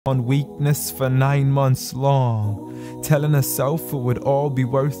on weakness for 9 months long, telling herself it would all be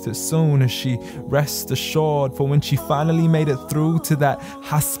worth it soon as she rest assured. For when she finally made it through to that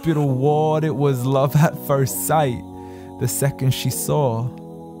hospital ward, it was love at first sight the second she saw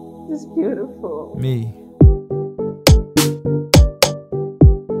It's beautiful. me.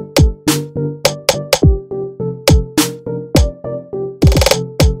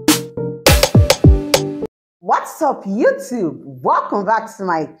 What's up, YouTube? Welcome back to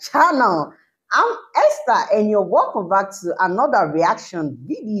my channel. I'm Esther and you're welcome back to another reaction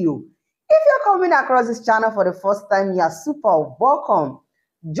video. If you're coming across this channel for the first time, you're super welcome.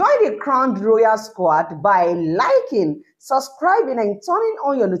 Join the Crowned Royal Squad by liking, subscribing and turning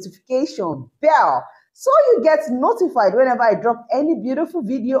on your notification bell so you get notified whenever I drop any beautiful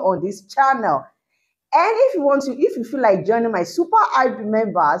video on this channel. And if you feel like joining my super hype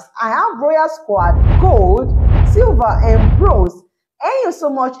members, I have Royal Squad Gold, Silver and Bronze, and you so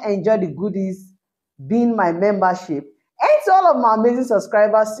much enjoy the goodies being my membership. And to all of my amazing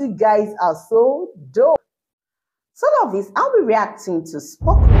subscribers, you guys are so dope. So of this, I'll be reacting to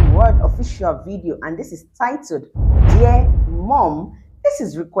spoken word official video, and this is titled Dear Mom. This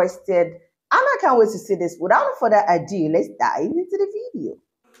is requested, and I can't wait to see this. Without further ado, let's dive into the video.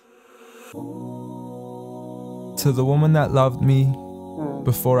 To the woman that loved me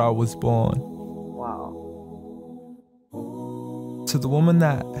before I was born. Wow. To the woman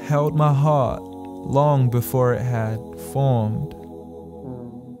that held my heart long before it had formed.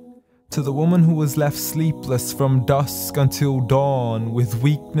 To the woman who was left sleepless from dusk until dawn, with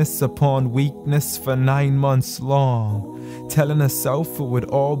weakness upon weakness for 9 months long, telling herself it would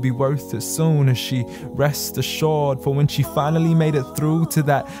all be worth it soon as she rest assured. For when she finally made it through to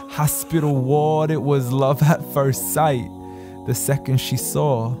that hospital ward, it was love at first sight the second she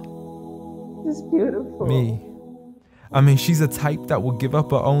saw It's beautiful. me. I mean, she's a type that would give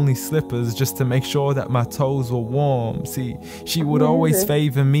up her only slippers just to make sure that my toes were warm. See, she would always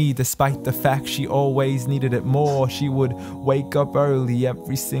favor me despite the fact she always needed it more. She would wake up early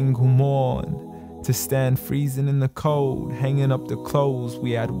every single morn to stand freezing in the cold, hanging up the clothes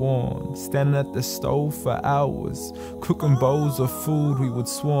we had worn, standing at the stove for hours, cooking bowls of food we would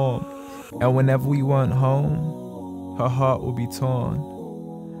swarm. And whenever we weren't home, her heart would be torn.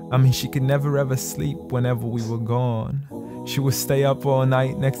 I mean, she could never ever sleep whenever we were gone. She would stay up all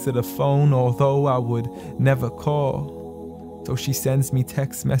night next to the phone, although I would never call. So she sends me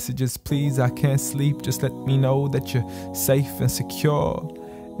text messages, please, I can't sleep, just let me know that you're safe and secure.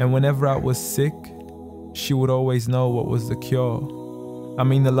 And whenever I was sick, she would always know what was the cure. I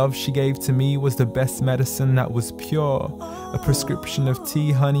mean, the love she gave to me was the best medicine that was pure. A prescription of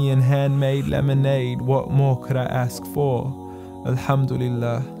tea, honey and handmade lemonade. What more could I ask for?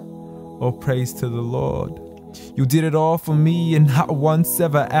 Alhamdulillah. Oh, praise to the Lord. You did it all for me and not once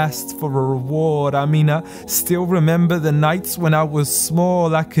ever asked for a reward. I mean, I still remember the nights when I was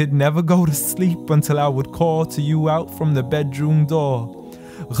small. I could never go to sleep until I would call to you out from the bedroom door.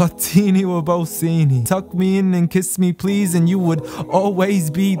 Ghatini wa bawsini. Tuck me in and kiss me please, and you would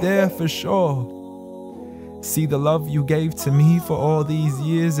always be there for sure. See, the love you gave to me for all these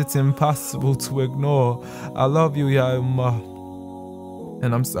years, it's impossible to ignore. I love you, Ya Ummah.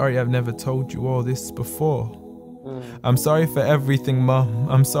 And I'm sorry I've never told you all this before. I'm sorry for everything, Mom.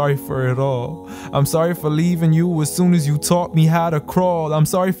 I'm sorry for it all. I'm sorry for leaving you as soon as you taught me how to crawl. I'm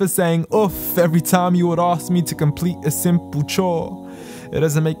sorry for saying oof every time you would ask me to complete a simple chore. It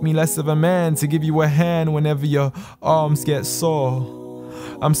doesn't make me less of a man to give you a hand whenever your arms get sore.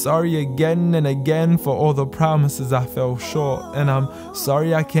 I'm sorry again and again for all the promises I fell short. And I'm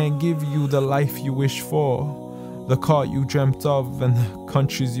sorry I can't give you the life you wish for, the car you dreamt of and the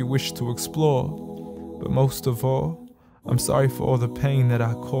countries you wish to explore. But most of all, I'm sorry for all the pain that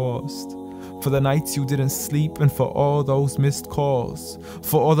I caused, for the nights you didn't sleep and for all those missed calls,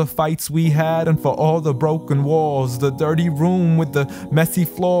 for all the fights we had and for all the broken walls, the dirty room with the messy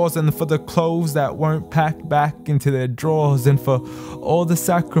floors, and for the clothes that weren't packed back into their drawers, and for all the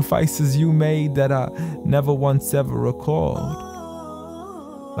sacrifices you made that I never once ever recalled.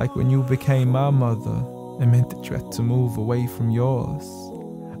 Like when you became my mother, it meant that you had to move away from yours.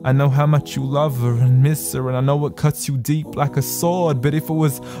 I know how much you love her and miss her, and I know it cuts you deep like a sword. But if it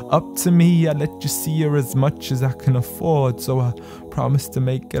was up to me, I'd let you see her as much as I can afford. So I promise to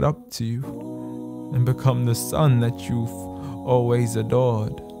make it up to you and become the son that you've always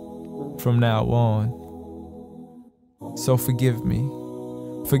adored from now on. So forgive me.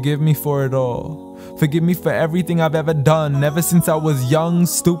 Forgive me for it all. Forgive me for everything I've ever done, ever since I was young,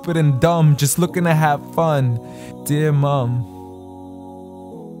 stupid and dumb, just looking to have fun. Dear Mom,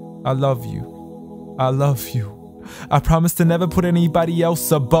 I love you. I love you. I promise to never put anybody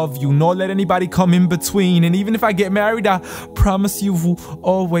else above you, nor let anybody come in between. And even if I get married, I promise you will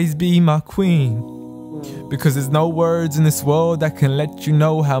always be my queen. Because there's no words in this world that can let you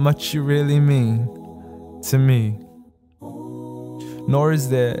know how much you really mean to me. Nor is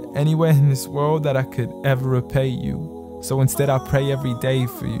there anywhere in this world that I could ever repay you. So instead I pray every day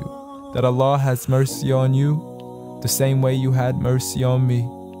for you, that Allah has mercy on you, the same way you had mercy on me.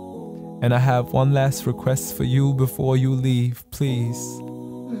 And I have one last request for you before you leave, please.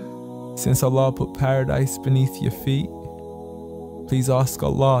 Since Allah put paradise beneath your feet, please ask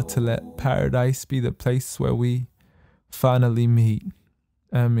Allah to let paradise be the place where we finally meet.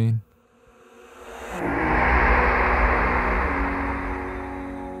 Ameen.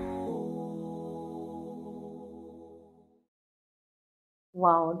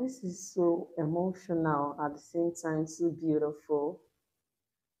 Wow, this is so emotional at the same time, so beautiful.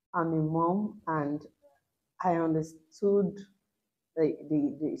 I'm a mom and I understood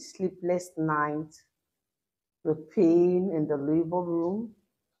the sleepless night, the pain in the labor room,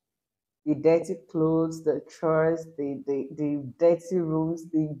 the dirty clothes, the chores, the dirty rooms,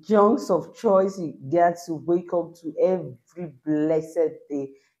 the junks of choice you get to wake up to every blessed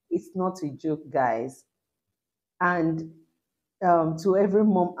day. It's not a joke, guys. And to every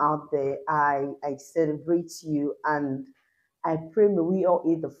mom out there, I celebrate you and I pray may we all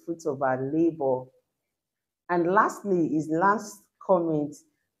eat the fruits of our labor. And lastly, his last comment,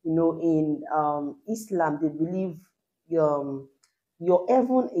 in Islam, they believe your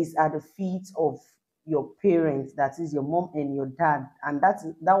heaven is at the feet of your parents, that is your mom and your dad. And that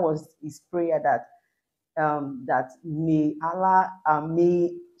was his prayer, that may Allah,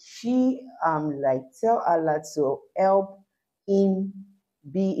 may she like tell Allah to help him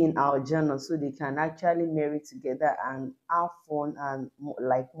be in our journal so they can actually marry together and have fun and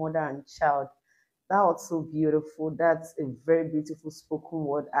like mother and child. That was so beautiful. That's a very beautiful spoken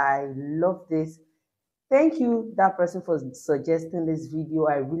word. I love this. Thank you, that person, for suggesting this video.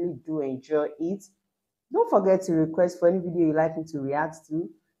 I really do enjoy it. Don't forget to request for any video you'd like me to react to.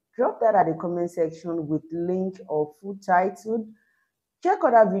 Drop that at the comment section with link or full title. Check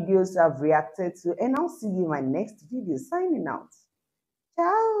other videos I've reacted to, and I'll see you in my next video. Signing out.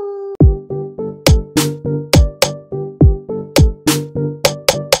 Ciao.